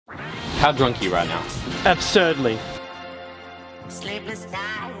How drunk are you right now? Absurdly.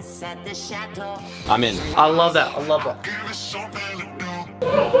 I'm in. I love that. I love that.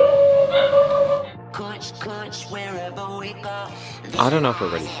 I don't know if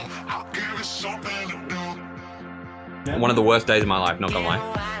we're ready. One of the worst days of my life, not gonna lie.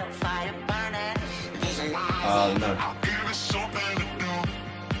 No.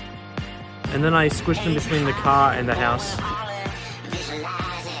 And then I squished him between the car and the house.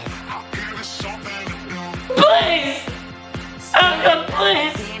 Please!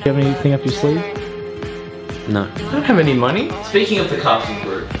 Please! Do you have anything up your sleeve? No. I don't have any money. Speaking of the casting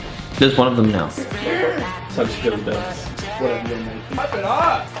crew, There's one of them now. such good bills. Whatever they make.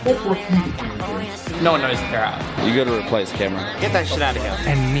 No one knows if they're out. You gotta replace camera. Get that shit out of here.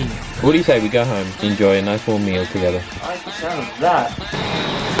 And me. What do you say we go home, enjoy a nice warm meal together? I like the sound of that.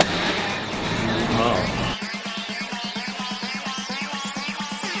 Oh.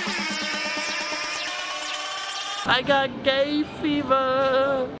 I got gay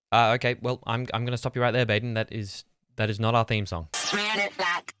fever. Okay, well, I'm gonna stop you right there, Bayden. That is not our theme song. I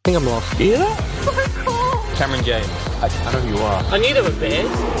think I'm lost. Yeah? Cameron James. I know who you are. I knew there were bears.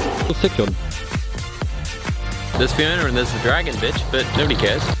 What's sick on? There's Fiona and there's the dragon, bitch, but nobody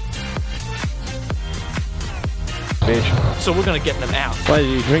cares. Fish. So we're gonna get them out. Why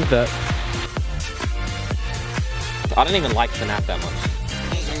did you drink that? I don't even like the nap that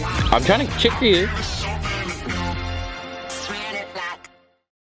much. I'm trying to check for you.